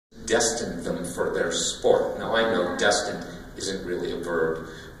destined them for their sport. Now I know destined isn't really a verb,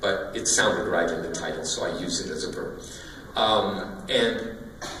 but it sounded right in the title, so I use it as a verb. And,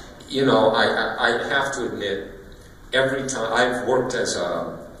 you know, I have to admit, every time, I've worked as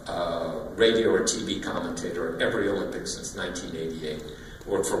a radio or TV commentator at every Olympics since 1988.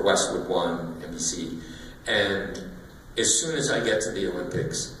 Worked for Westwood One, NBC, and as soon as I get to the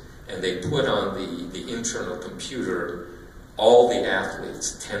Olympics and they put on the internal computer all the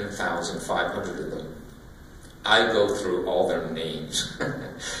athletes, 10,500 of them, I go through all their names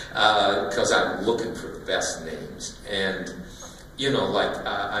because I'm looking for the best names. And, you know, like,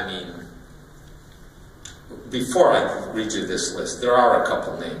 I mean, before I read you this list, there are a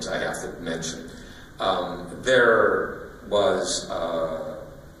couple names I have to mention. There was,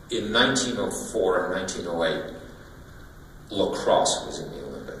 in 1904 and 1908, lacrosse was in the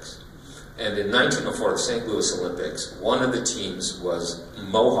Olympics. And in 1904, the St. Louis Olympics, one of the teams was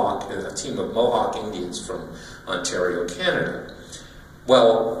Mohawk, a team of Mohawk Indians from Ontario, Canada.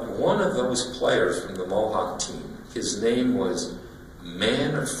 Well, one of those players from the Mohawk team, his name was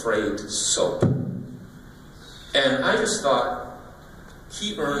Man Afraid Soap. And I just thought,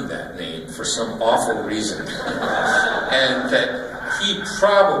 he earned that name for some awful reason. And that he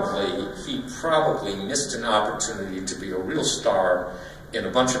probably missed an opportunity to be a real star in a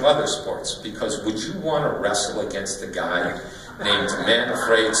bunch of other sports, because would you want to wrestle against a guy named Man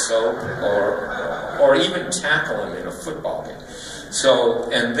Afraid Soap, or even tackle him in a football game? So,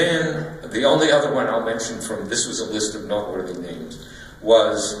 and then the only other one I'll mention from, this was a list of noteworthy names,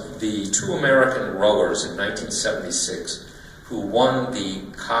 was the two American rowers in 1976 who won the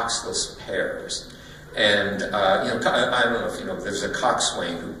coxless pairs. And, you know, I don't know if you know, there's a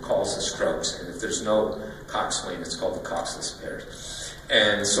coxswain who calls the strokes, and if there's no coxswain, it's called the coxless pairs.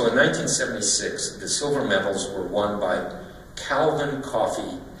 And so in 1976, the silver medals were won by Calvin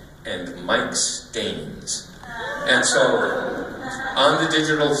Coffey and Mike Staines. And so on the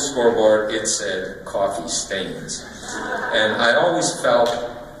digital scoreboard, it said Coffey Staines. And I always felt,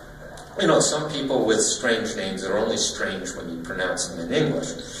 you know, some people with strange names are only strange when you pronounce them in English.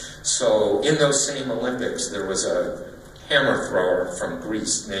 So in those same Olympics, there was a hammer thrower from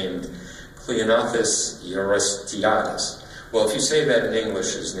Greece named Cleonathis Euristiadis. Well, if you say that in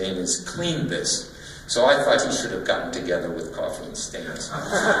English, his name is Clean This. So I thought he should have gotten together with Coffey and Staines.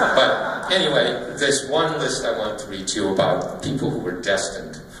 But anyway, there's one list I want to read to you about people who were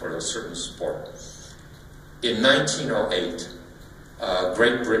destined for a certain sport. In 1908,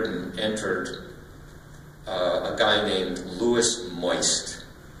 Great Britain entered a guy named Louis Moist.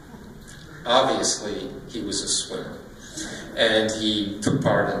 Obviously, he was a swimmer, and he took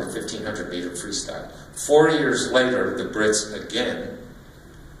part in the 1500-meter freestyle. 4 years later, the Brits again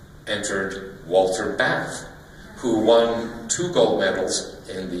entered Walter Bath, who won 2 gold medals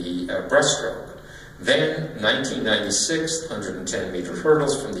in the breaststroke. Then, 1996, 110-meter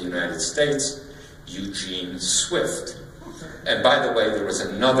hurdles from the United States, Eugene Swift. And by the way, there was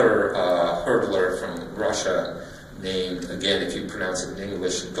another hurdler from Russia named, again, if you pronounce it in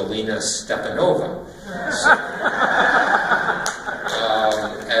English, Galina Stepanova. So,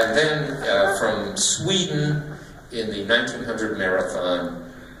 and then from Sweden, in the 1900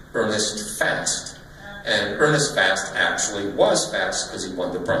 marathon, Ernest Fast. And Ernest Fast actually was fast because he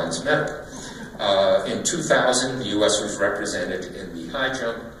won the bronze medal. In 2000, the U.S. was represented in the high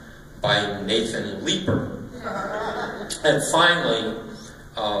jump by Nathan Leeper. And finally,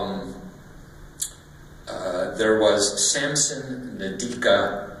 there was Samson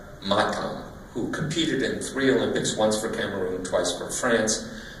Ndika Matam, who competed in 3 Olympics, once for Cameroon, twice for France.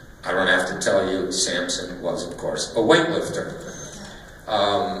 I don't have to tell you, Samson was, of course, a weightlifter.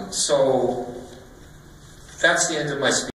 So that's the end of my speech.